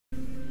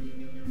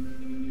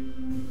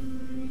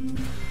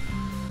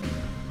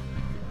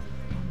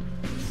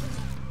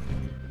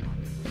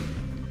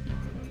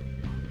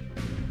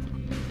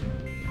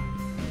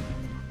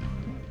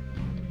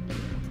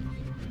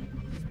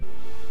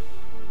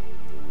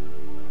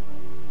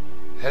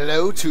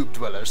Hello, tube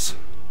dwellers,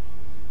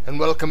 and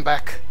welcome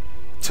back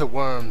to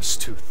Worm's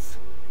Tooth.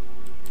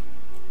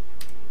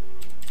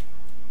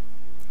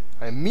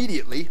 I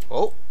immediately...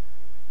 Oh!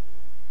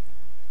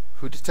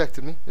 Who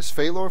detected me? Is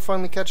Phalor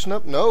finally catching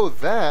up? No,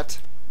 that...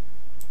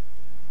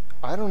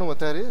 I don't know what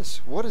that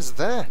is. What is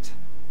that?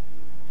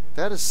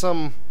 That is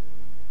some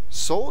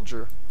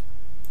soldier.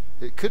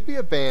 It could be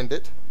a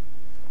bandit.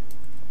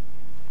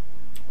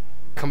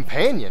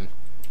 Companion?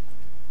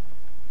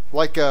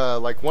 Like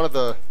one of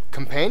the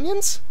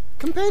companions?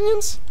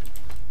 Companions?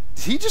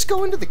 Did he just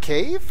go into the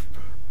cave?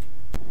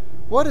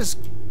 What is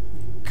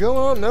going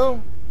on?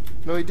 No.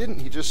 No, he didn't.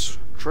 He just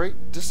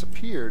straight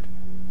disappeared.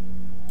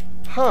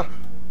 Huh.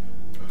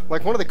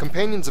 Like one of the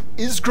companions of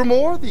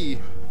Isgrimor, the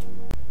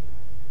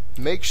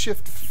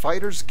makeshift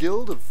fighters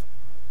guild of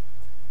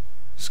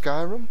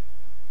Skyrim?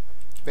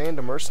 Band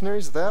of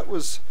mercenaries? That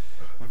was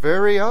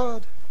very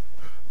odd.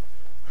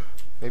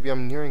 Maybe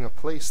I'm nearing a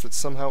place that's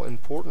somehow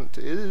important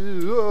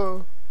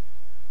to...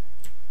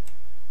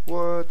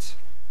 What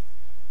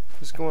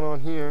is going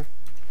on here?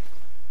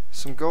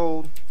 Some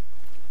gold.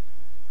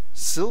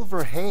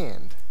 Silver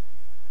hand.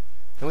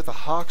 And with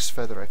a hawk's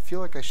feather. I feel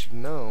like I should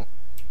know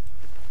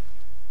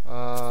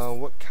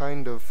what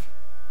kind of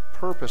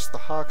purpose the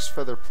hawk's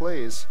feather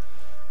plays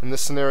in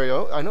this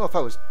scenario. I know if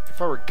I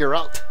were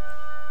Geralt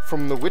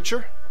from The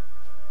Witcher,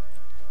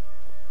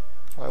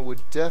 I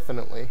would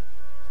definitely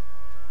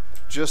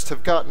just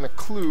have gotten a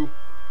clue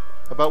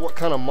about what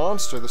kind of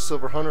monster the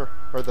silver hunter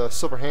or the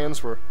silver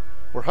hands were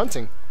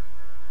hunting.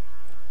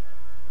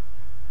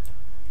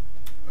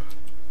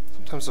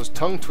 Sometimes those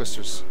tongue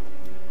twisters,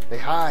 they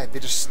hide, they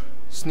just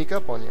sneak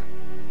up on you.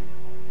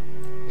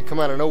 They come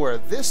out of nowhere.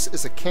 This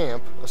is a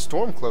camp, a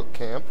Stormcloak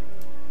camp,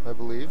 I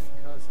believe.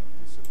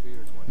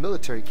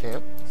 Military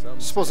camp.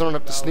 Suppose I don't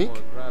have to sneak.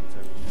 It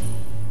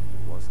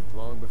wasn't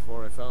long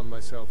before I found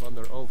myself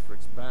under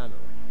Ulfric's banner.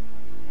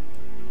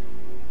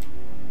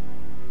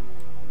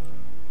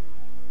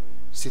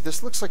 See,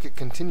 this looks like it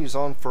continues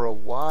on for a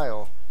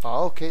while.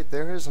 Oh, okay,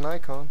 there is an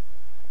icon.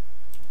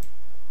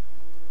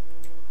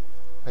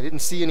 I didn't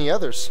see any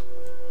others.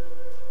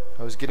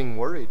 I was getting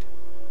worried.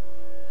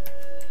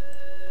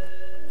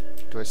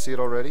 Do I see it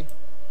already?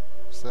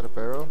 Is that a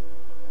barrow?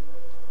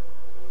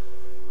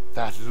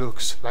 That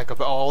looks like a...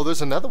 Oh,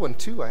 there's another one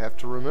too I have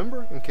to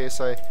remember in case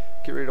I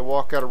get ready to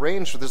walk out of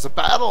range. There's a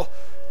battle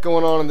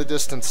going on in the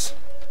distance.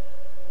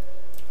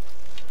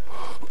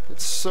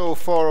 It's so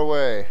far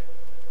away.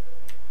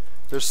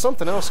 There's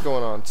something else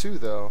going on too,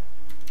 though.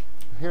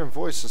 I'm hearing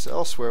voices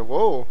elsewhere.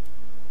 Whoa!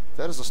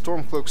 That is a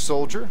Stormcloak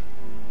soldier.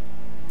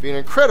 Being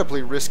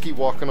incredibly risky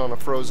walking on a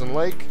frozen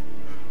lake.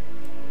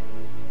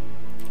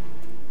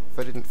 If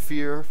I didn't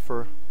fear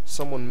for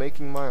someone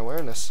making my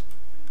awareness,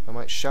 I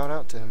might shout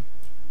out to him.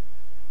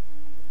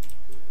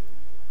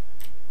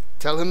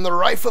 Tell him the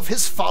rife of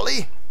his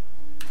folly!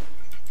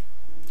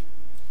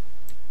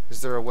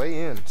 Is there a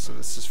way in? So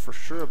this is for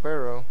sure a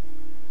barrow.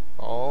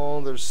 Oh,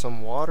 there's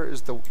some water.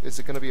 Is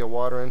it going to be a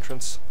water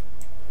entrance?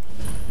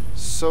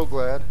 So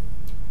glad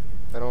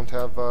I don't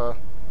have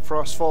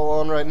Frostfall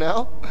on right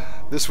now.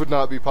 This would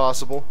not be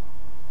possible.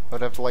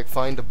 I'd have to like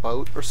find a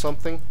boat or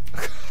something.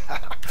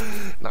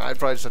 Nah, I'd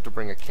probably just have to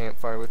bring a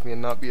campfire with me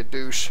and not be a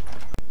douche.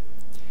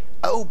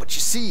 Oh, but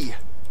you see,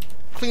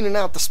 cleaning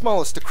out the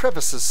smallest of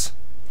crevices.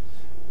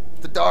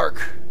 The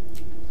dark,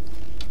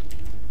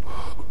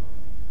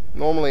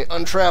 normally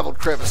untraveled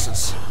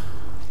crevices.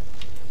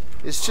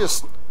 It's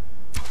just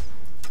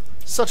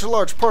such a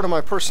large part of my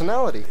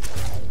personality.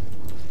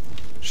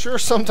 Sure,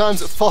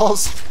 sometimes it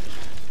falls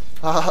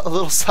a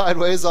little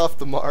sideways off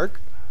the mark.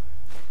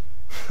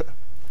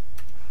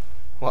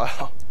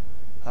 Wow.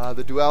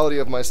 The duality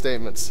of my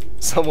statements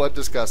somewhat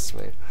disgusts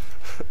me.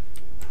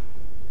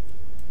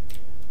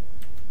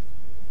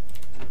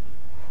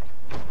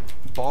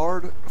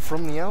 Barred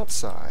from the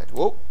outside.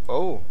 Whoa.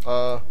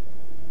 Oh,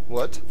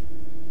 what?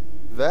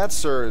 That,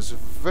 sir, is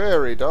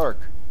very dark.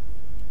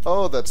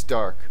 Oh, that's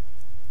dark.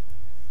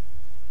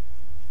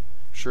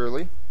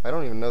 Surely. I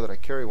don't even know that I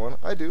carry one.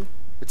 I do.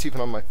 It's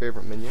even on my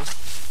favorite menu.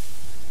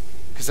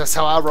 Because that's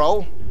how I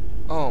roll.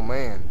 Oh,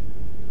 man.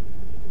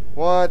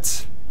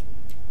 What?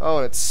 Oh,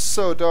 and it's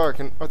so dark.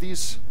 And are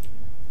these...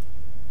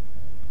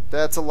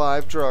 That's a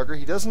live Draugr.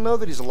 He doesn't know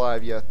that he's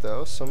alive yet,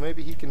 though, so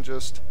maybe he can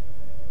just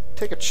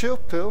take a chill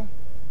pill.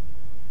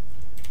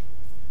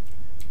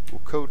 We'll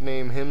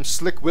codename him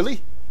Slick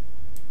Willy.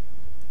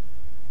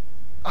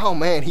 Oh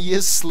man, he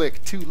is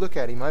slick too. Look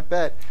at him. I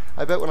bet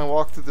when I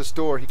walk through this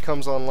door he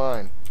comes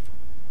online.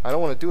 I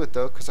don't want to do it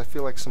though because I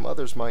feel like some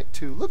others might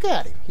too. Look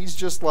at him. He's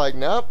just like,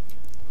 nope.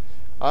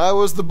 I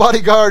was the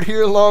bodyguard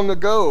here long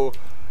ago.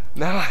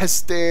 Now I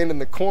stand in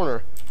the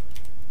corner.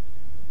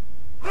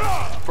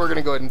 We're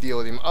gonna go ahead and deal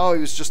with him. Oh, he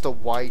was just a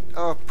white.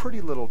 Oh,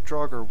 pretty little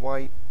Draugr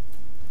white.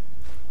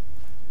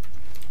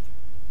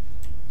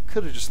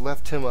 Could have just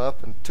left him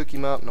up and took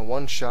him out in a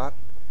one-shot.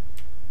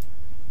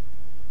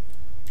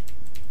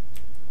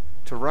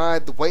 To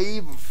ride the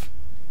wave of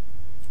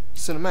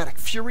cinematic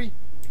fury.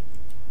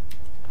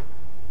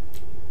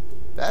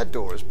 That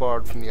door is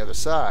barred from the other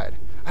side.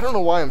 I don't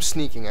know why I'm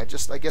sneaking. I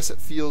guess it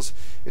feels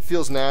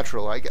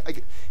natural.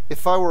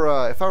 If I were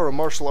a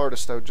martial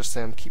artist, I would just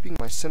say I'm keeping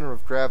my center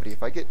of gravity.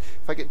 If I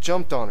get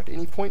jumped on at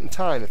any point in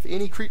time, if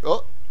any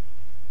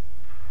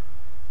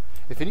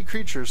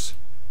creatures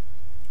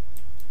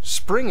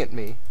spring at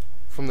me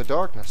from the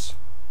darkness.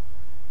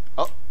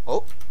 Oh.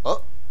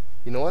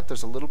 You know what?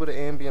 There's a little bit of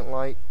ambient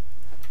light,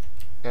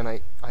 and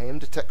I am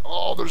detect.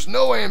 Oh, there's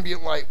no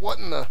ambient light. What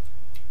in the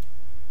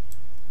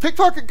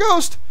pickpocket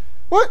ghost?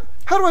 What?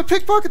 How do I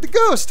pickpocket the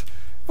ghost?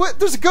 What?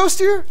 There's a ghost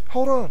here?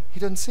 Hold on. He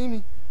doesn't see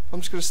me.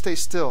 I'm just gonna stay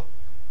still.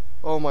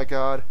 Oh my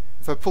God!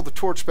 If I pull the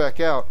torch back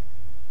out,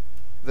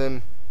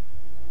 then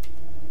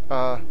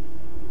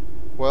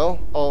well,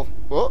 oh,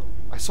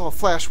 I saw a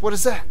flash. What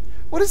is that?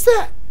 What is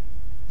that?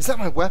 Is that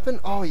my weapon?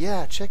 Oh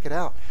yeah, check it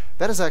out.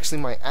 That is actually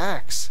my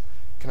axe.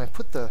 Can I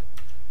put the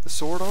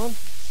sword on?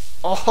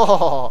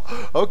 Oh,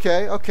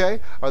 okay.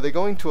 Are they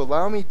going to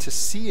allow me to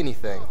see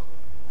anything?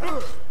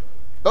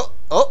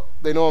 Oh,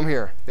 they know I'm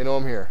here.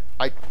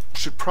 I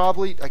should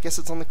probably, I guess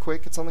it's on the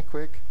quick.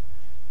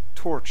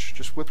 Torch,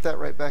 just whip that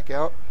right back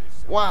out.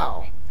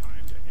 Wow.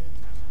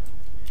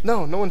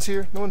 No one's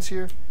here.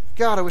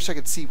 God, I wish I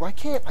could see. Why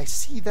can't I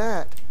see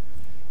that?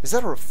 Is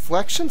that a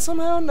reflection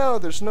somehow? No,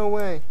 there's no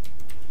way.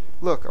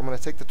 Look, I'm going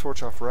to take the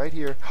torch off right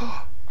here.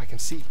 I can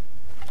see.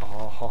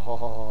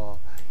 Oh,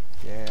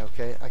 yeah,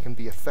 okay. I can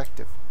be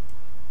effective.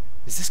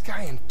 Is this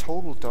guy in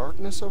total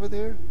darkness over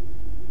there?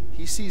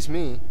 He sees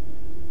me.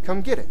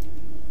 Come get it.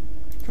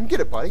 Come get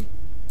it, buddy.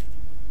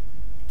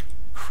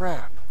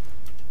 Crap.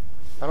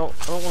 I don't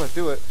want to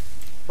do it.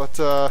 But,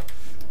 huh.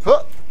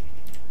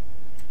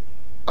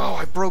 Oh,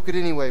 I broke it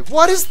anyway.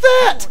 What is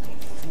that?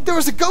 There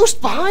was a ghost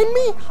behind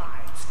me?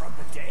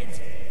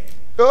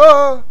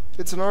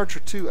 It's an archer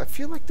too. I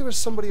feel like there was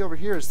somebody over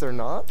here, is there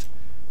not?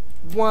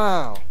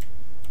 Wow.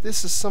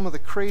 This is some of the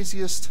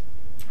craziest...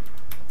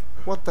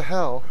 What the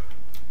hell?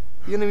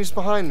 The enemy's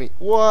behind me.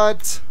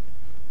 What?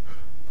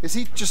 Is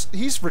he just...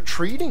 He's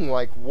retreating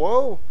like,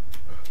 whoa.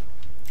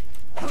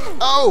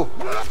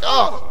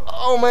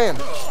 Oh man.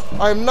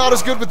 I am not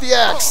as good with the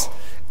axe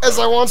as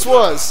I once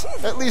was.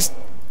 At least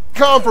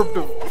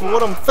comparable to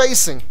what I'm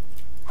facing.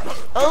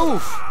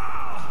 Oh.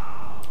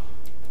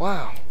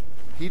 Wow.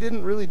 He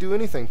didn't really do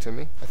anything to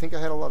me. I think I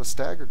had a lot of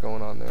stagger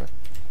going on there.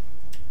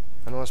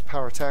 I know I was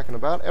power attacking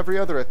about every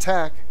other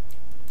attack.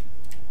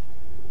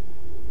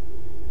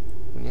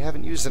 When you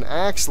haven't used an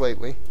axe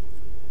lately,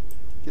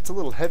 it gets a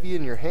little heavy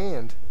in your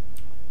hand.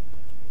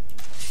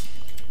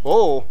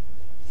 Whoa!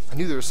 I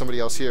knew there was somebody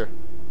else here.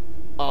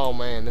 Oh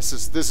man, this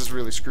is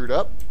really screwed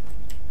up.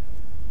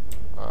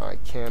 I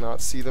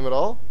cannot see them at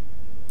all.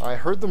 I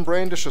heard them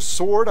brandish a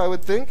sword, I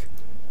would think.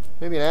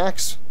 Maybe an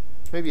axe,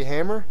 maybe a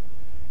hammer.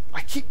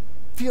 I keep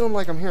feeling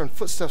like I'm hearing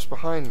footsteps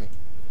behind me.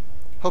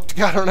 Hope to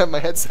God I don't have my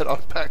headset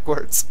on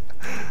backwards.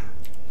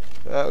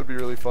 That would be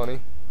really funny.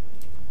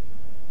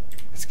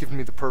 It's giving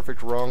me the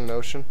perfect wrong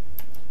notion.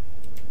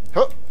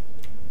 Huh!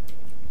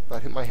 I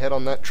hit my head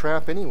on that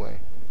trap anyway.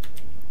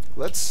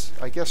 Let's,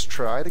 I guess,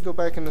 try to go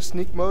back into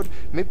sneak mode.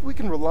 Maybe we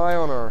can rely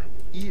on our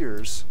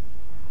ears,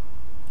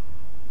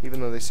 even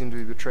though they seem to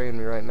be betraying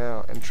me right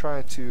now, and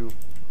try to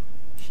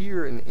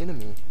hear an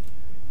enemy.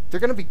 They're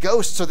gonna be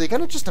ghosts. Are they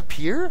gonna just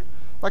appear?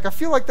 Like, I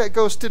feel like that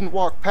ghost didn't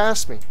walk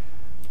past me,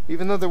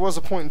 even though there was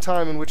a point in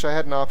time in which I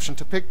had an option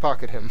to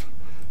pickpocket him.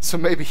 So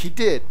maybe he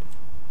did.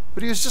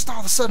 But he was just all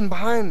of a sudden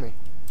behind me.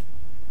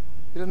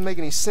 It doesn't make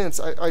any sense.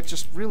 I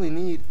just really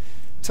need...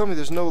 Tell me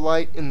there's no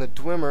light in the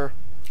Dwemer.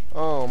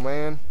 Oh,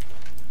 man.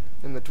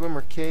 In the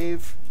Dwemer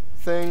cave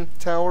thing,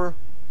 tower,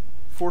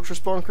 fortress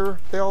bunker.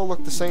 They all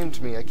look the same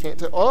to me. I can't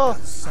tell... Oh!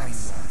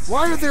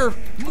 Why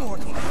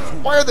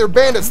are there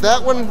bandits?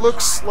 That one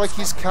looks like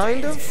he's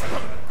kind of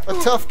a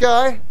tough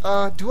guy.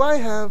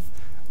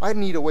 I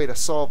need a way to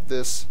solve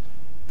this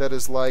that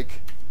is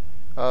like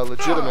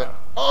legitimate.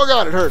 Oh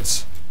god, it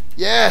hurts.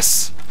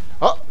 Yes.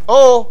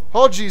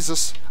 Oh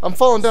Jesus! I'm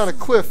falling down a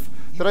cliff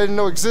that I didn't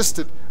know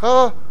existed.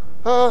 Oh,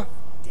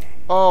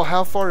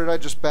 how far did I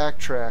just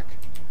backtrack?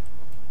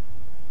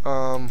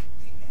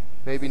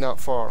 Maybe not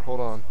far. Hold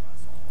on.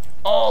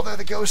 Oh, there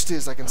the ghost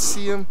is. I can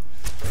see him.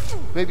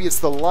 Maybe it's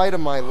the light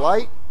of my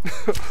light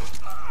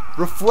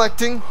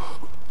reflecting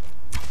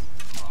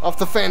off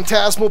the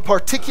phantasmal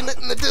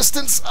particulate in the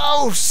distance.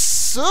 Oh,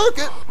 suck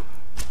it!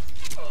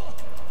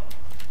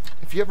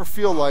 If you ever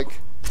feel like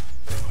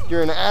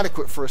you're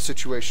inadequate for a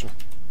situation,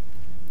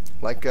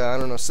 like I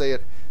don't know, say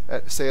at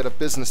a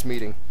business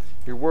meeting,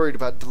 you're worried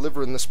about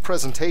delivering this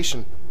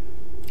presentation,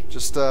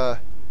 just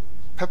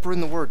pepper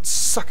in the word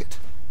 "suck it."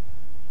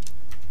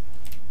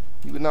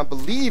 You would not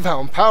believe how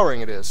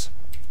empowering it is.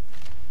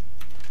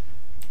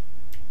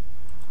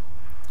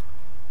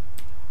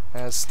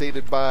 As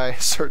stated by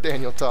Sir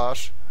Daniel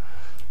Tosh.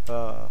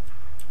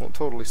 Won't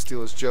totally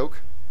steal his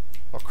joke.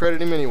 I'll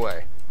credit him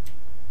anyway.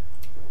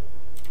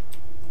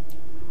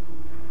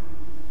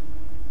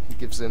 He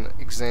gives an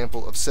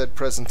example of said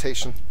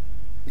presentation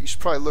that you should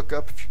probably look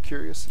up if you're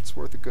curious. It's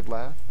worth a good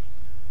laugh.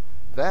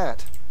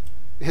 That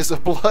is a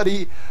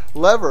bloody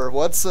lever.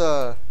 What's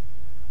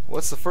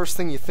What's the first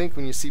thing you think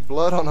when you see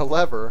blood on a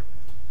lever?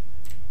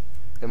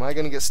 Am I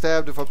going to get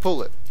stabbed if I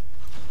pull it?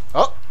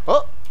 Oh!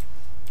 Oh!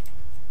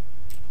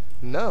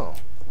 No.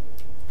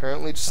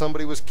 Apparently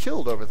somebody was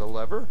killed over the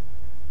lever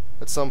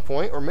at some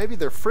point, or maybe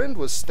their friend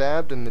was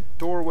stabbed in the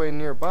doorway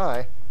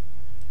nearby,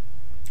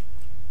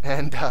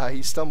 and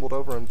he stumbled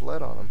over and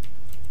bled on him.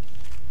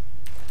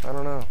 I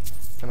don't know.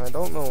 And I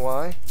don't know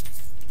why.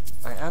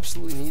 I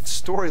absolutely need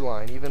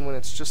storyline, even when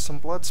it's just some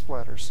blood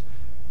splatters.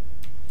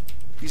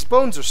 These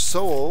bones are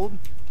so old.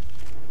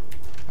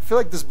 I feel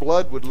like this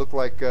blood would look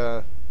like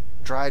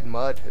dried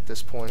mud at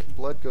this point.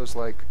 Blood goes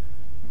like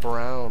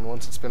brown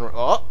once it's been...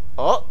 Oh!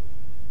 Oh!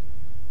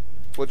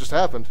 What just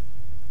happened?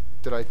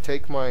 Did I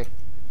take my...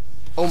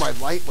 Oh, my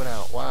light went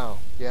out. Wow.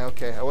 Yeah,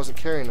 okay. I wasn't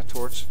carrying a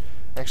torch.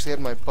 I actually had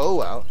my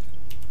bow out.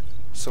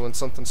 So when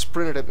something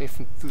sprinted at me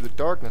from through the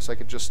darkness, I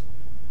could just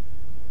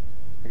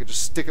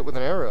stick it with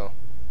an arrow.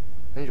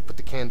 I need to put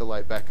the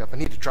candlelight back up. I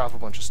need to drop a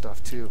bunch of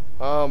stuff, too.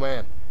 Oh,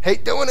 man.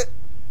 Hate doing it!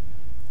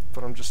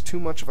 But I'm just too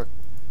much of a...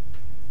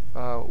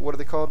 what are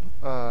they called?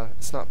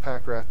 It's not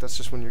pack rat. That's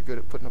just when you're good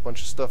at putting a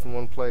bunch of stuff in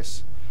one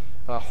place.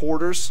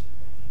 Hoarders.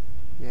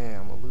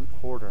 Yeah, I'm a loot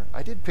hoarder.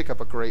 I did pick up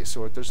a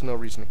greatsword. There's no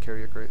reason to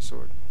carry a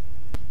greatsword.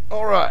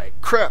 Alright,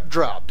 crap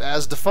dropped.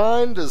 As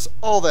defined as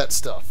all that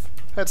stuff.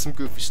 Had some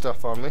goofy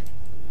stuff on me.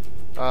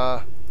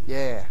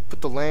 Yeah.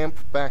 Put the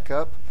lamp back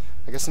up.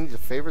 I guess I need to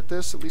favorite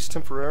this, at least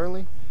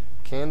temporarily.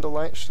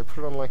 Candlelight. Should I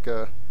put it on like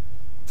a...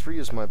 3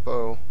 is my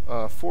bow.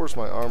 4 is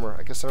my armor.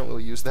 I guess I don't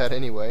really use that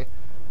anyway.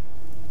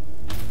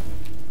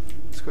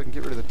 Let's go ahead and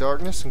get rid of the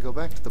darkness and go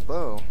back to the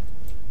bow.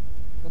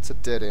 That's a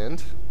dead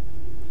end.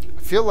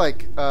 I feel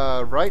like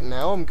right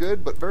now I'm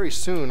good, but very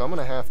soon I'm going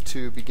to have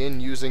to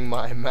begin using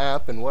my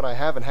map and what I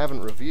have and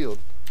haven't revealed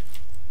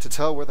to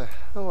tell where the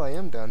hell I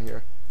am down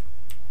here.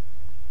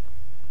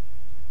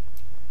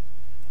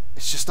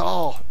 It's just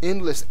all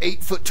endless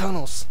 8-foot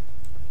tunnels.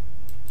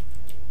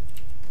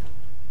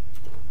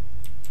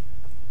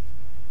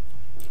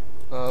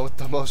 With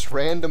the most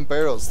random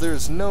barrels.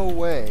 There's no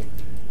way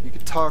you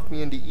could talk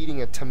me into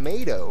eating a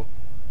tomato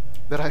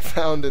that I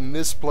found in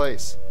this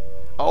place.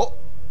 Oh!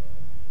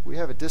 We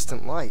have a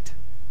distant light.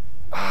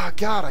 Ah,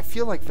 God, I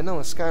feel like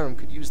vanilla Skyrim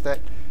could use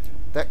that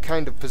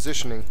kind of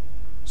positioning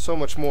so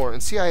much more.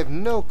 And see, I have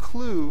no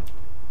clue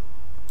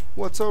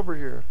what's over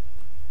here.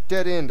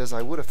 Dead end, as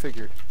I would have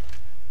figured.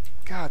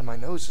 God, my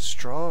nose is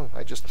strong.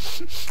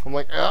 I'm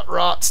like,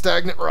 rot,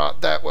 stagnant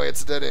rot. That way,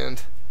 it's a dead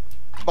end.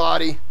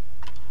 Body.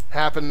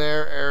 Happened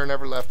there. Error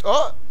never left.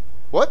 Oh!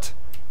 What?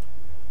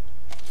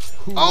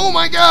 Oh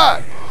my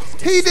God!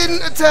 He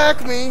didn't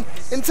attack me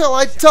until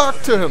I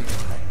talked to him.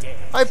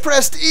 I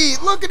pressed E.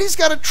 Look, and he's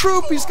got a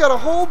troop. He's got a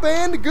whole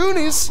band of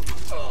goonies.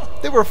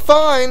 They were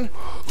fine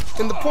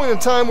in the point in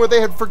time where they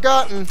had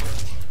forgotten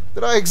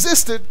that I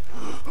existed,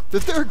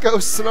 that they're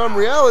ghosts and I'm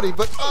reality.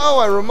 But, oh,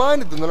 I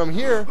reminded them that I'm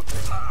here.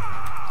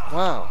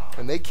 Wow.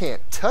 And they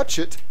can't touch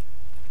it.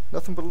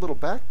 Nothing but a little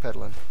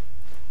backpedaling.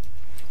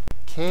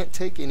 Can't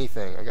take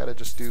anything. I gotta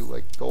just do,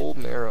 like,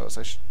 golden arrows.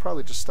 I should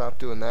probably just stop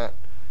doing that.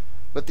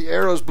 But the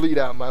arrows bleed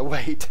out my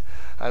weight.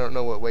 I don't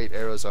know what weight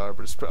arrows are,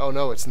 but it's... Oh,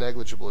 no, it's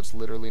negligible. It's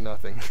literally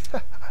nothing.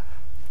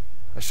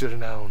 I should have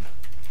known.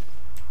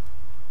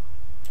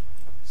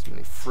 So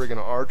many friggin'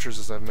 archers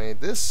as I've made.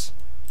 This...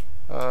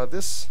 Oh,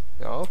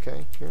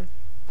 okay. Here.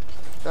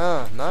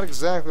 Ah, not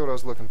exactly what I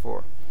was looking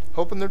for.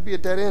 Hoping there'd be a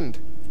dead end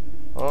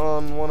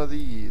on one of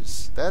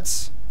these.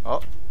 That's...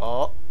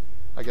 Oh.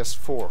 I guess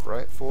 4,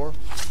 right? 4.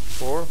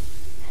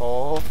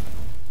 Oh.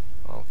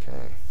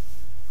 Okay.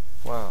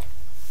 Wow.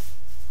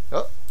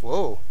 Oh,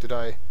 whoa. Did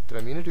I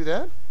mean to do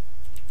that?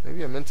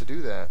 Maybe I meant to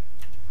do that.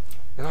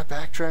 Am I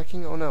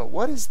backtracking? Oh no.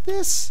 What is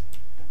this?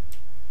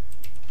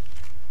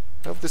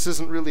 I hope this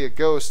isn't really a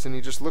ghost and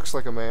he just looks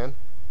like a man.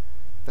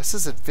 This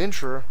is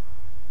adventurer.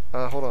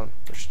 Hold on.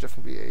 There should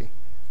definitely be a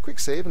quick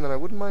save, and then I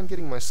wouldn't mind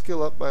getting my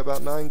skill up by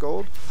about 9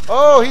 gold.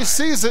 Oh, he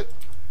sees it!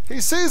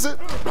 He sees it!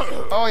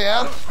 Oh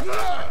yeah?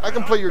 I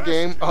can play your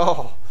game.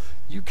 Oh,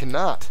 you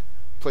cannot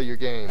play your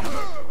game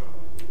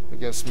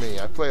against me.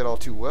 I play it all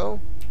too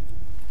well.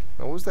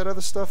 Now, what was that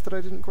other stuff that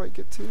I didn't quite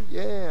get to?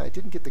 Yeah, I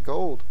didn't get the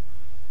gold.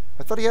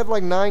 I thought he had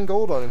like 9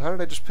 gold on him. How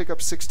did I just pick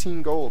up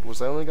 16 gold?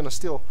 Was I only going to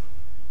steal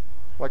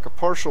like a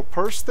partial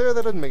purse there?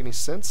 That doesn't make any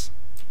sense.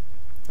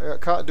 I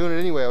got caught doing it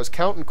anyway. I was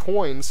counting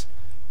coins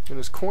in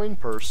his coin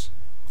purse.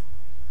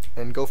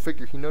 And go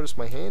figure, he noticed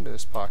my hand in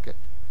his pocket.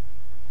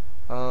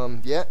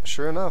 Yeah,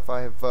 sure enough,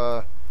 I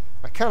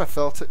kind of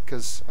felt it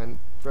because I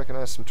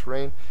recognized some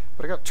terrain.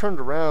 But I got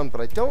turned around,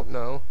 but I don't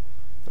know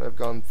that I've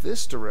gone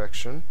this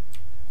direction.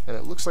 And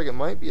it looks like it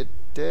might be a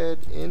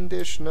dead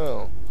endish.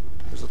 No.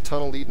 There's a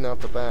tunnel leading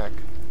out the back.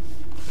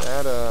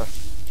 That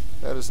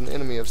is an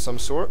enemy of some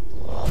sort.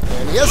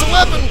 And he has a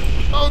weapon!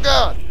 Oh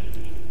god!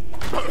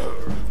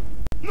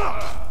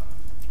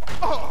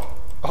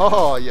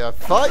 Oh, you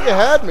thought you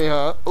had me,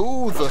 huh?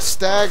 Ooh, the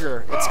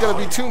stagger. It's gonna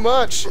be too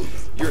much.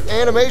 Your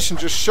animation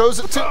just shows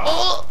it too.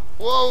 Oh!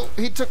 Whoa!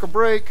 He took a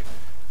break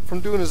from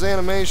doing his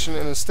animation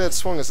and instead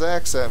swung his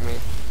axe at me.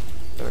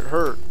 And it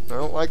hurt. I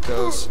don't like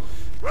those.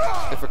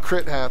 If a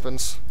crit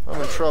happens.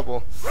 I'm in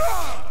trouble.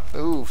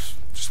 Ooh,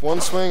 just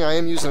one swing. I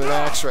am using an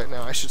axe right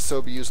now. I should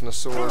still be using a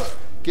sword.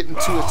 Getting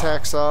 2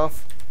 attacks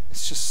off.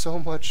 It's just so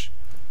much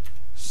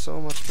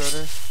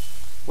better.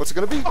 What's it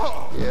gonna be?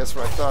 Yeah, that's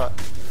what I thought.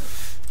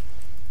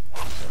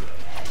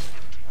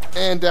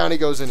 And down he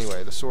goes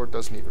anyway. The sword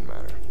doesn't even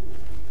matter.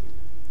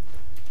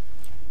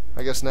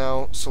 I guess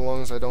now, so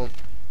long as I don't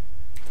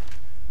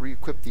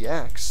re-equip the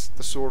axe,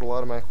 the sword will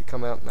automatically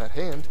come out in that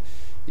hand,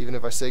 even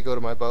if I say go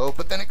to my bow.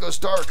 But then it goes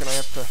dark and I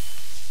have to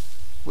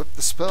whip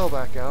the spell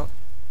back out.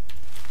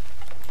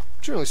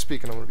 Generally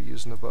speaking, I'm going to be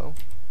using the bow.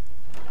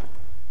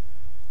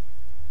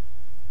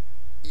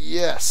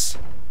 Yes.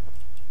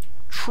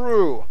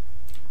 True.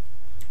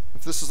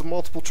 If this is a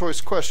multiple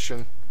choice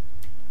question,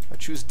 I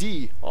choose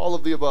D, all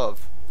of the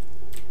above.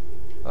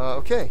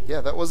 Okay,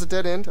 yeah, that was a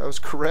dead end. I was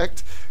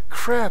correct.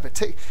 Crap,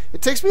 it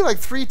takes me like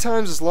 3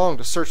 times as long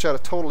to search out a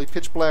totally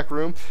pitch black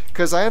room,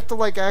 because I have to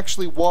like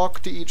actually walk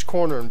to each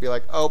corner and be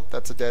like, oh,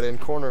 that's a dead end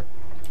corner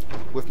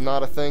with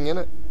not a thing in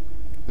it.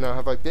 Now,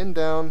 have I been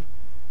down?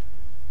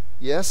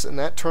 Yes, and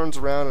that turns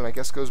around and I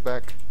guess goes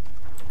back,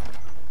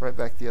 right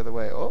back the other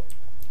way. Oh,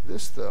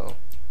 this though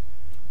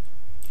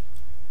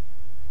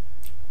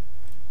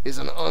is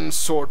an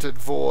unsorted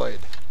void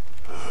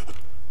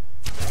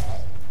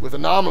with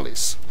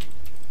anomalies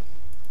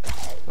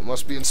that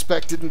must be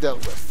inspected and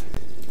dealt with.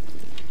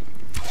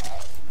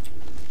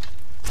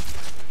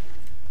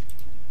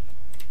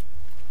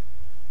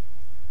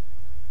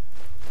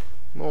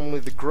 Normally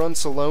the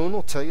grunts alone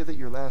will tell you that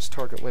your last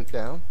target went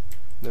down.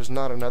 There's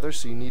not another,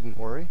 so you needn't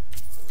worry.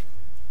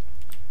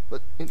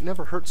 But it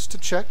never hurts to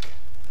check,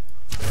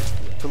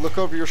 to look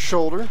over your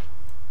shoulder.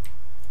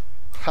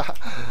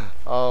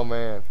 Oh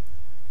man,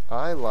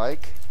 I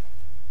like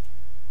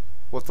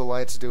what the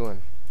light's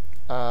doing.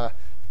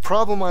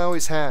 Problem I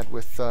always had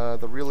with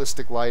the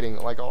realistic lighting,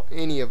 like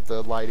any of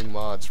the lighting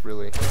mods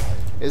really,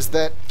 is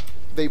that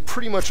they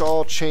pretty much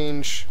all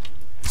change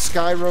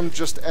Skyrim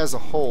just as a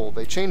whole.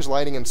 They change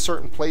lighting in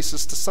certain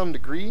places to some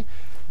degree,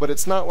 but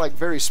it's not like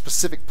very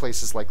specific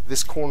places like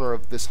this corner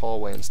of this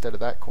hallway instead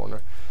of that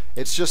corner.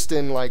 It's just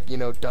in like, you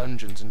know,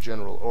 dungeons in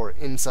general, or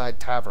inside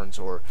taverns,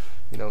 or,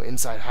 you know,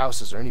 inside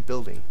houses or any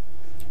building.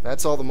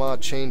 That's all the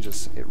mod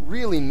changes. It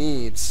really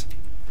needs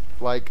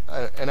like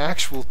an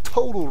actual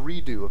total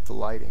redo of the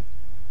lighting.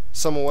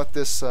 Some of what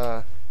this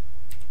oh,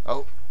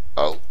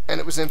 and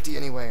it was empty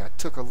anyway. I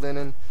took a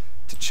linen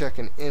to check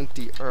an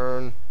empty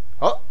urn.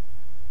 Oh,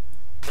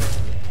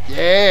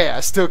 yeah,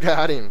 I still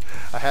got him.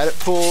 I had it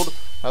pulled.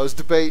 I was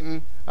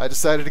debating. I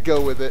decided to go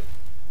with it.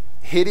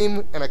 Hit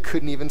him, and I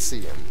couldn't even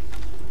see him.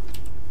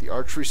 The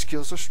archery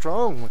skills are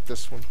strong with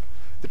this one.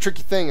 The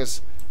tricky thing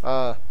is,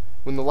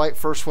 when the light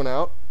first went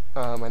out,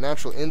 my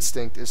natural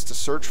instinct is to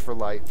search for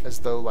light, as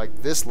though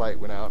like this light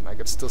went out and I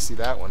could still see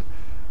that one.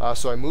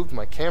 So I moved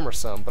my camera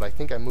some, but I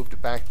think I moved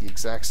it back the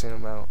exact same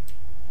amount.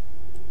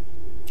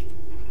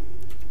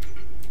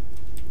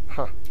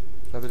 Huh.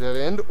 Another dead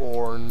end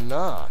or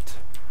not?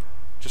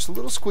 Just a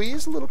little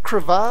squeeze, a little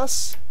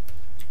crevasse.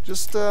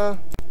 Just one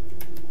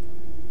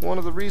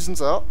of the reasons.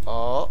 They're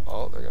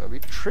gonna be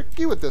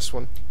tricky with this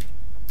one.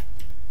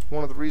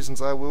 One of the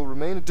reasons I will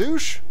remain a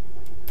douche.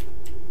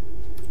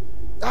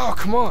 Oh,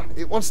 come on.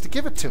 It wants to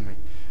give it to me.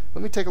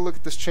 Let me take a look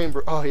at this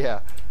chamber. Oh,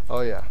 yeah.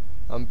 Oh, yeah.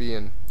 I'm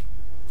being...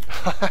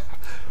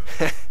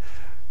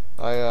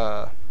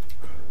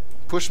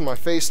 pushing my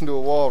face into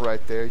a wall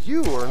right there.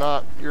 You're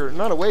not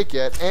awake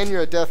yet, and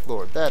you're a Death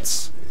Lord.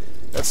 That's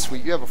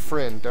sweet. You have a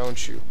friend,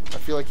 don't you? I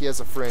feel like he has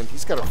a friend.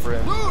 He's got a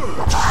friend.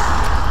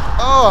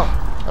 Oh!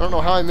 I don't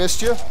know how I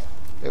missed you.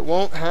 It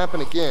won't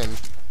happen again,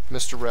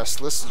 Mr.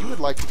 Restless. You would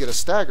like to get a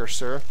stagger,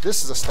 sir.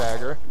 This is a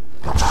stagger.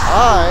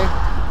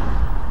 I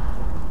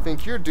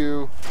think you're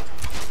due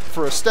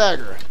for a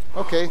stagger.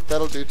 Okay,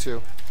 that'll do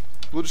too.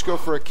 We'll just go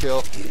for a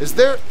kill. Is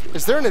there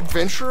an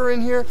adventurer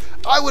in here?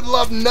 I would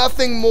love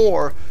nothing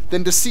more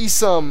than to see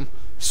some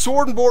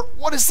sword and board.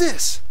 What is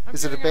this?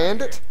 Is it a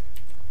bandit?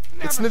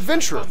 It's an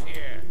adventurer.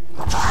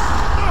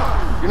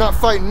 You're not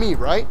fighting me,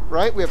 right?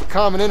 Right? We have a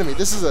common enemy.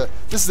 This is a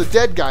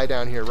dead guy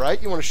down here,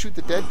 right? You want to shoot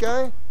the dead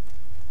guy?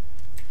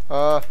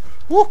 Oh,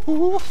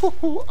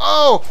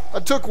 I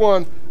took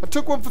one. I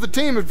took one for the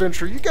team,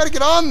 adventurer. You got to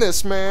get on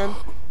this, man.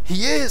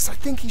 He is. I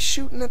think he's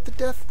shooting at the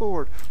Death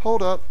Lord.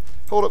 Hold up.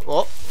 Hold up.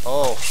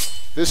 Oh.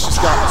 This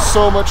just got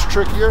so much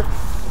trickier.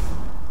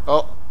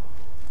 Oh,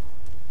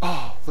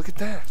 look at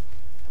that.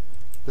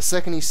 The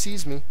second he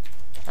sees me,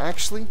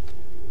 actually,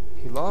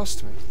 he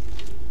lost me.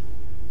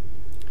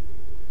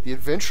 The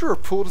adventurer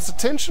pulled his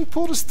attention,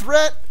 pulled his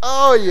threat.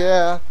 Oh,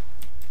 yeah.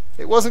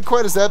 It wasn't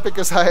quite as epic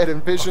as I had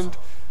envisioned,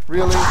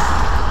 really.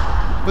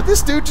 But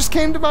this dude just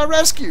came to my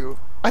rescue.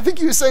 I think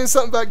he was saying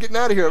something about getting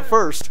out of here at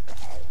first.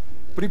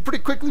 But he pretty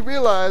quickly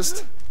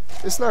realized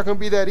it's not going to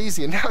be that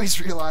easy. And now he's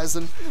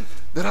realizing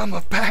that I'm a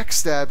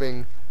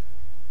backstabbing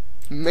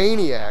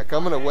maniac.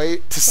 I'm going to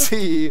wait to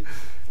see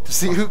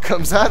who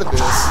comes out of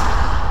this.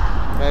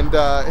 And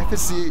if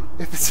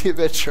it's the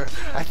adventurer,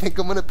 I think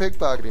I'm going to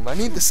pickpocket him. I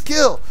need the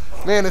skill.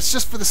 Man, it's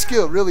just for the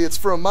skill. Really, it's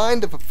for a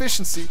mind of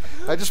efficiency.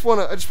 I just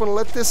want to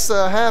let this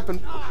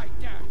happen.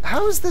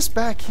 How is this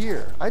back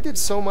here? I did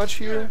so much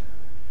here.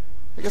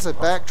 I guess I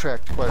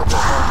backtracked quite a bit.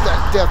 Oh,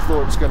 that Death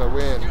Lord's gonna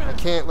win. I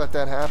can't let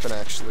that happen,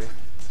 actually.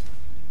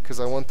 Because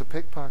I want the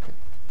pickpocket.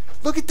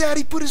 Look at that,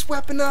 he put his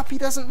weapon up. He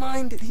doesn't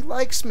mind it. He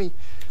likes me.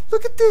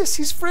 Look at this,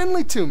 he's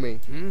friendly to me.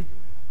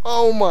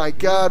 Oh my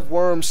god,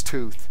 Worm's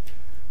Tooth.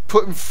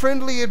 Putting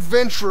friendly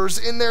adventurers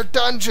in their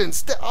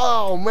dungeons.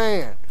 Oh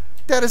man,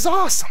 that is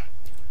awesome.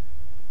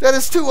 That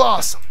is too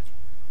awesome.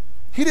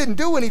 He didn't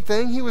do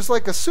anything. He was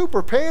like a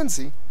super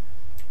pansy.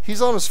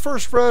 He's on his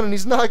first run and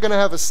he's not going to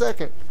have a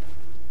second.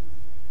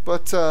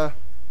 But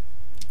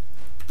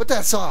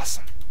that's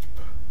awesome.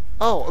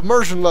 Oh,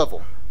 immersion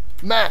level.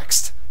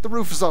 Maxed. The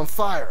roof is on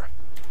fire.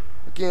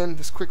 Again,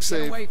 this quick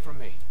save. Get away from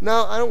me.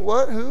 No, I don't.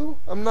 What? Who?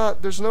 I'm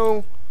not. There's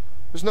no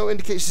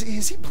indication.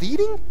 Is he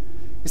bleeding?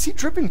 Is he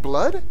dripping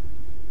blood?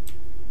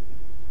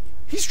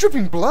 He's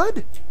dripping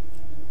blood?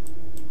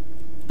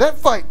 That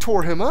fight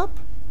tore him up.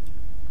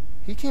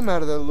 He came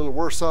out of that a little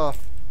worse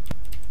off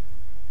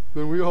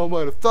than we all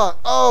might have thought.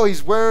 Oh,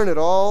 he's wearing it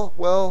all.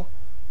 Well,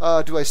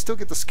 do I still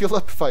get the skill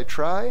up if I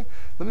try?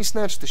 Let me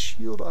snatch the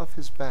shield off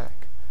his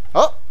back.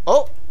 Oh,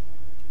 whoa,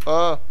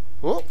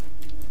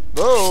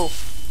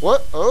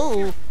 what?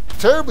 Oh,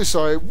 terribly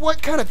sorry.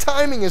 What kind of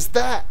timing is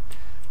that?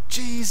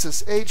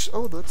 Jesus H.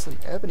 Oh, that's an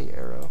ebony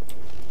arrow.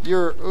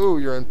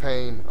 You're in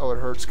pain. Oh, it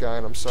hurts, guy,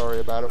 and I'm sorry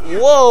about it.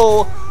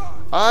 Whoa!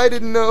 I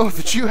didn't know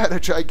that you had a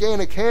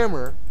gigantic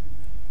hammer.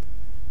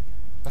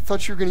 I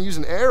thought you were going to use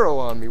an arrow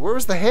on me. Where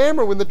was the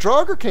hammer when the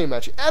Draugr came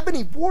at you?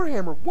 Ebony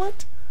warhammer,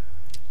 what?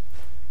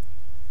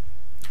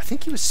 I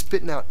think he was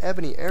spitting out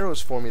ebony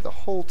arrows for me the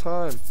whole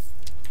time.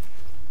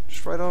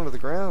 Just right onto the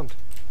ground.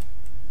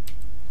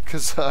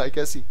 Because I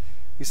guess he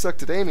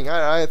sucked at aiming.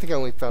 I think I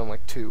only found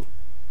like two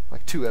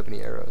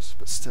ebony arrows,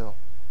 but still.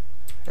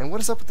 And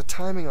what is up with the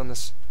timing on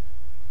this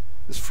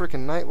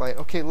frickin' nightlight?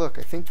 Okay, look,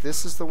 I think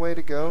this is the way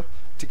to go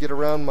to get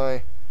around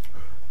my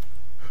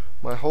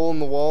hole in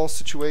the wall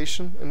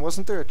situation. And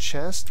wasn't there a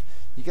chest?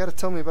 You gotta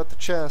tell me about the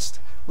chest.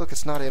 Look,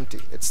 it's not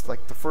empty. It's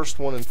like the first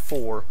one in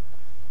 4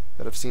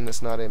 that I've seen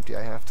that's not empty.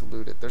 I have to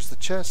loot it. There's the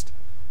chest.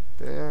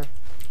 There.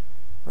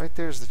 Right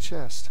there's the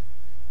chest.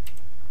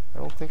 I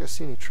don't think I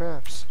see any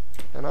traps.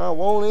 And I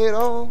want it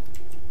all.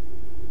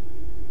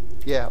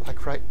 Yeah,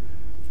 like right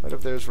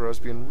up there's where I was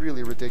being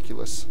really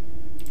ridiculous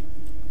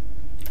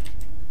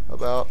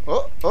about,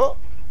 oh,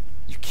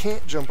 you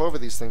can't jump over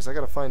these things. I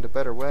gotta find a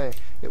better way.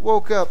 It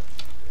woke up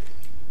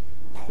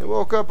a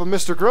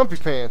Mr. Grumpy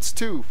Pants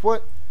too.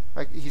 What?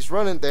 He's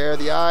running there.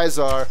 The eyes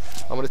are.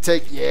 I'm gonna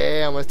take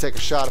a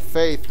shot of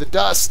faith. The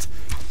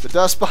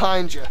dust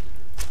behind you,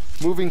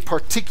 moving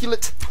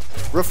particulate,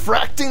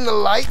 refracting the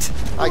light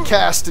I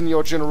cast in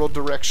your general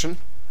direction.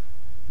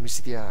 Let me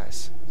see the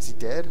eyes. Is he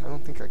dead? I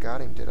don't think I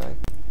got him, did I?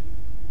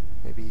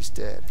 Maybe he's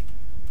dead.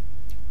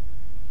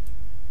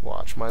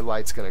 Watch, my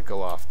light's gonna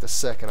go off the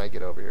second I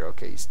get over here.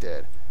 Okay, he's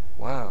dead.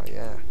 Wow,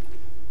 yeah.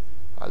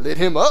 I lit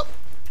him up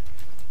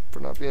for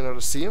not being able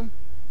to see him.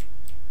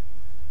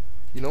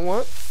 You know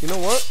what?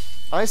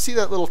 I see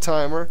that little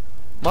timer.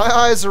 My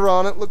eyes are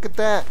on it. Look at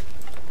that.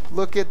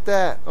 Look at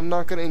that. I'm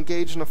not gonna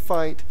engage in a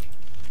fight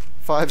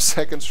 5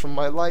 seconds from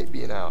my light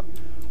being out.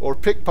 Or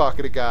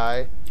pickpocket a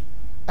guy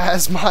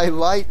as my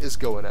light is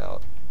going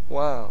out.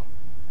 Wow.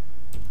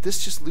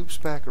 This just loops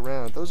back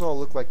around. Those all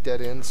look like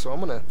dead ends, so I'm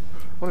gonna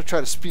try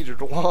to speed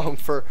it along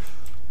for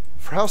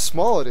how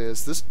small it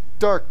is. This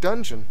dark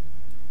dungeon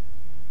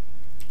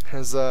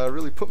has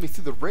really put me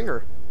through the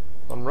ringer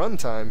on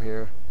runtime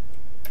here.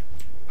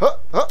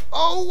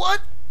 Oh,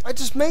 what? I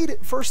just made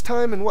it first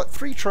time in what,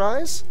 3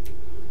 tries?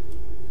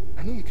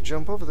 I knew you could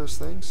jump over those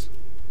things.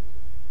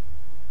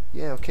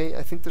 Yeah, okay.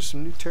 I think there's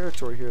some new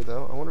territory here,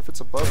 though. I wonder if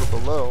it's above or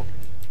below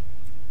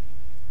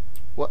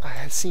what I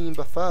had seen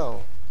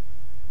before.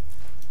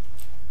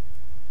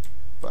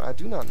 But I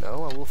do not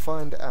know. I will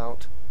find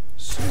out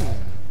soon.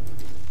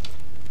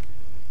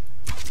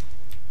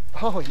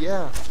 Oh,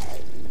 yeah.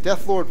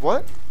 Deathlord,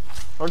 what?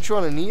 Aren't you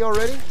on a knee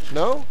already?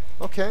 No?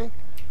 Okay.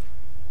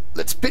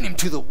 Let's pin him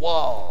to the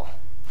wall.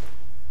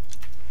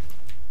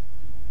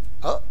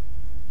 Oh.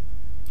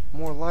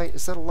 More light.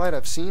 Is that a light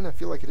I've seen? I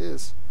feel like it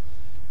is.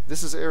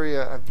 This is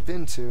area I've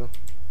been to.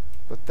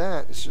 But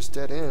that is just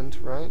dead end,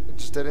 right? It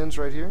just dead ends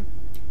right here?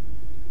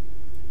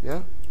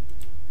 Yeah?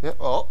 Yeah.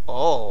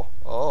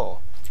 Oh.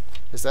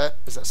 Is that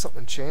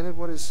something enchanted?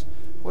 What is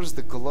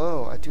the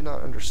glow? I do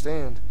not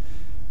understand.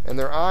 And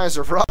their eyes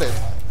are rotted,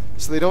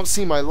 so they don't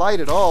see my light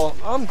at all.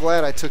 I'm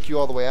glad I took you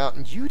all the way out,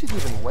 and you didn't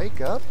even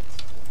wake up?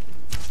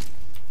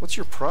 What's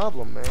your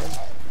problem, man?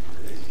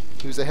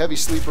 He was a heavy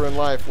sleeper in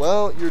life.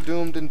 Well, you're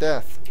doomed in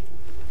death.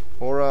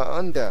 Or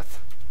undeath,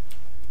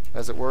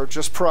 as it were,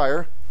 just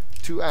prior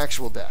to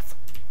actual death.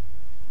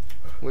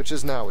 Which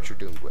is now what you're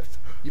doomed with.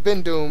 You've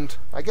been doomed.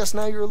 I guess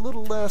now you're a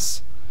little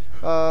less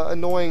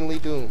annoyingly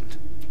doomed.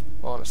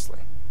 Honestly.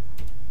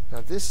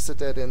 Now this is a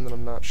dead end that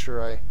I'm not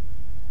sure I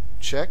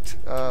checked.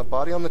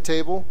 Body on the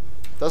table.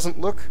 Doesn't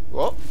look,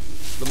 well,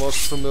 the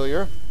most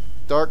familiar.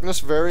 Darkness,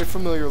 very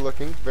familiar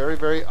looking. Very,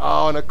 very...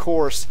 Oh, and of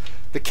course,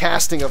 the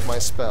casting of my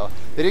spell.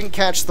 They didn't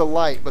catch the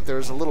light, but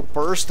there's a little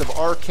burst of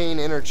arcane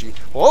energy.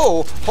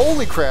 Whoa!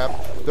 Holy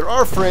crap! There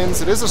are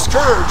friends. It is a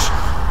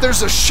scourge.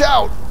 There's a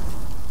shout!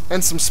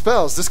 And some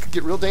spells. This could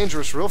get real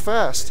dangerous real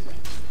fast.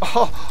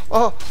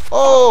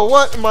 Oh,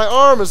 what? My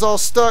arm is all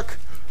stuck.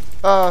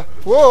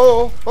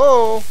 Whoa.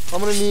 I'm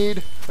gonna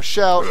need a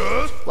shout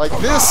like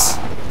this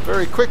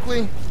very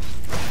quickly.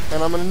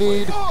 And I'm gonna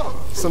need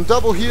some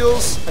double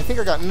heals. I think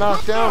I got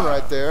knocked down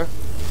right there.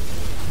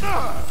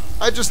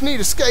 I just need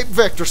escape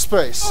vector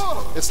space.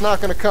 It's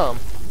not gonna come.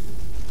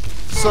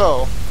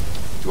 So,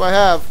 do I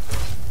have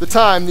the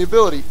time, the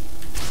ability?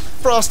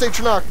 Frost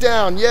Nature knocked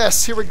down.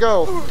 Yes, here we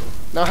go.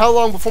 Now, how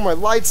long before my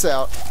light's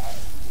out?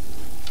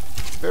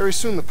 Very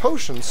soon the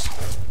potions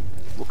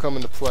will come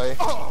into play.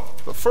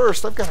 But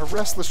first, I've got a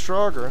Restless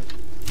Draugr.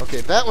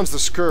 Okay, that one's the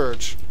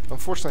Scourge.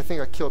 Unfortunately, I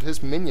think I killed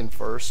his minion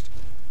first.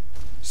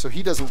 So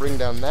he doesn't bring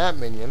down that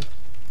minion.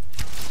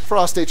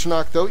 Frost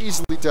Atronach, though,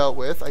 easily dealt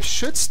with. I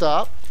should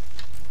stop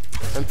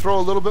and throw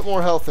a little bit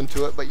more health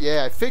into it. But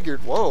yeah, I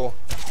figured, whoa.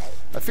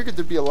 I figured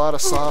there'd be a lot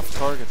of soft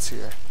targets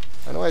here.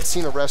 I know I'd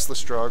seen a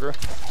Restless Draugr.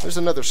 There's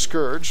another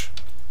Scourge.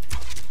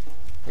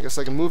 I guess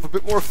I can move a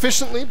bit more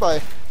efficiently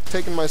by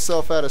taking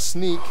myself out of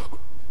sneak.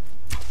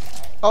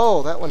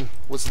 Oh, that one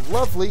was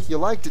lovely. You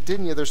liked it,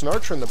 didn't you? There's an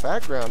archer in the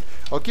background.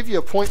 I'll give you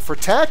a point for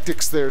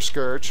tactics there,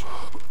 Scourge.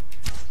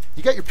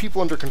 You got your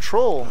people under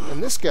control,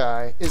 and this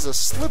guy is a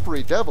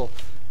slippery devil.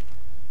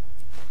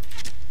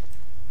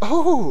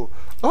 Oh,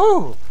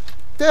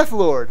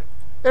 Deathlord.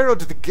 Arrow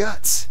to the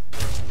guts.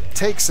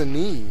 Takes a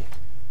knee.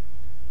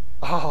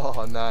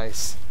 Oh,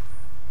 nice.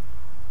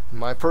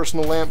 My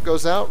personal lamp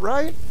goes out,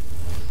 right?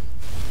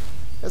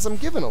 As I'm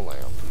given a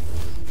lamp.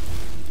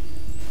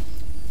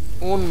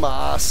 Un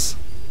mas.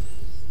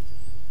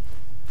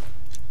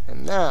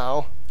 And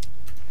now,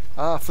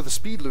 for the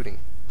speed looting.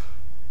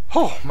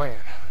 Oh, man.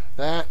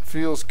 That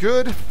feels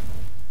good.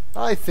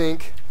 I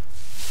think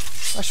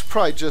I should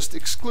probably just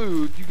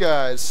exclude you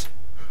guys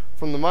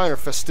from the minor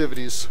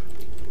festivities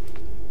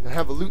and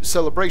have a loot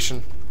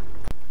celebration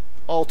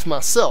all to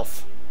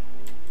myself.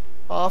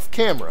 Off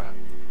camera.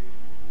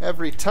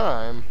 Every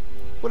time.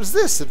 What is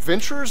this?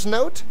 Adventurer's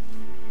note?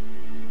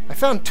 I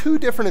found 2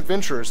 different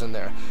adventurers in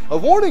there. A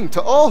warning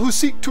to all who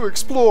seek to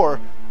explore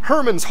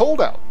Herman's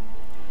Holdout.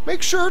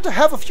 Make sure to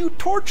have a few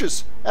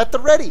torches at the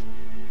ready.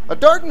 A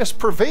darkness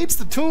pervades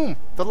the tomb,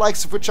 the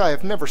likes of which I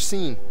have never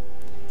seen.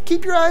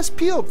 Keep your eyes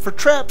peeled for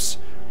traps.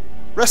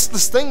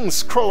 Restless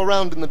things crawl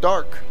around in the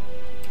dark.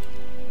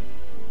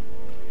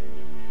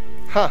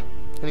 Huh.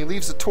 And he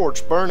leaves a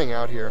torch burning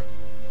out here.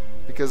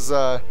 Because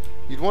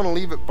you'd want to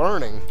leave it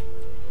burning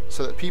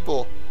so that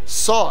people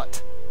saw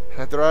it,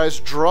 had their eyes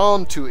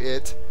drawn to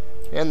it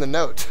and the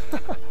note.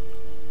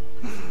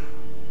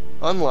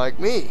 Unlike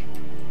me.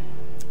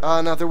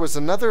 Now there was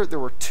another, there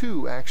were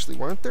 2 actually,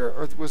 weren't there?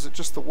 Or was it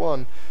just the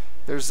one?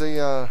 There's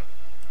a,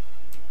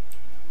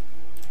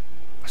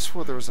 I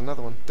swore there was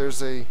another one.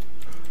 There's a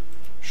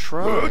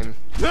shrine.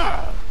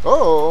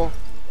 Oh!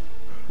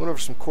 Went over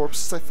some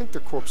corpses. I think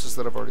they're corpses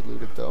that I've already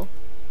looted, though.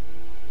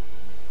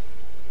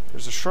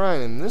 There's a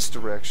shrine in this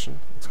direction.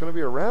 It's going to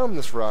be around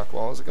this rock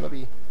wall. Is it going to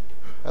be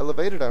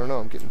elevated? I don't know.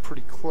 I'm getting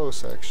pretty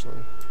close, actually.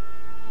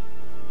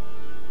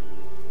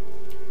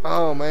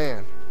 Oh,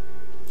 man.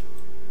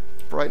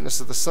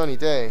 Brightness of the sunny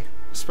day,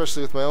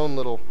 especially with my own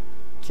little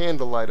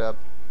candle light up.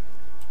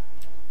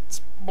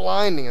 It's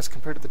blinding as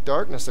compared to the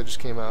darkness I just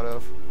came out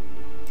of.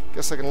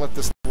 Guess I can let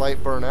this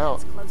light burn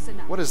out.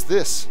 What is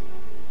this?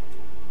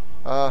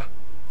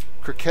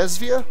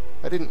 Krikesvia?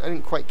 I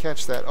didn't quite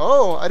catch that.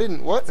 Oh, I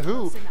didn't. What?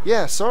 Who?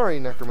 Yeah, sorry,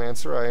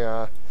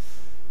 Necromancer.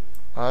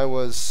 I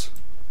was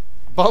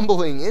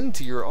bumbling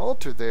into your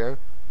altar there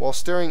while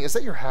staring. Is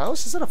that your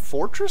house? Is that a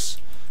fortress?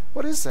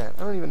 What is that?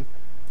 I'm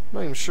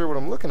not even sure what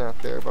I'm looking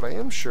at there, but I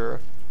am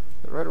sure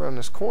that right around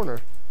this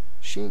corner,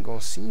 she ain't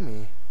gonna see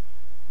me.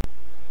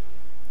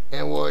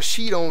 And what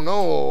she don't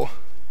know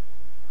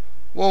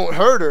won't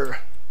hurt her.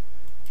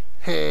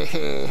 Heh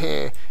heh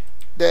heh.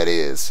 That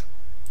is,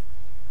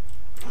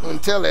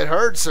 until it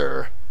hurts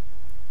her.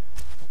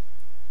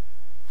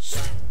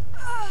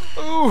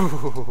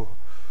 Ooh.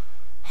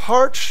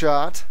 Heart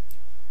shot.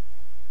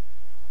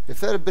 If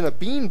that had been a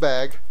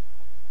beanbag,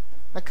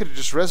 I could have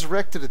just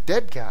resurrected a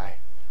dead guy.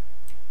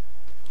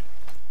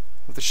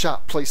 With a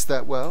shot placed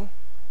that well.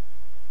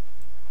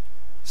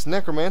 This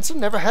necromancer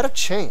never had a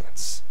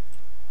chance.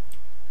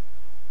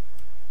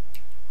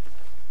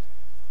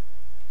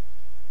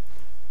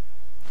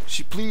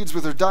 She pleads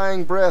with her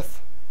dying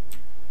breath.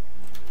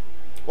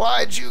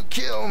 Why'd you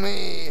kill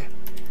me?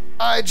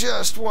 I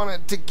just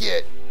wanted to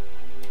get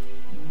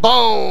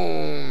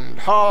boned.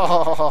 Ha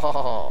ha ha ha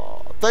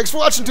ha. Thanks for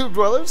watching, Tube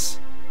Dwellers.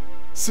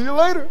 See you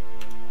later.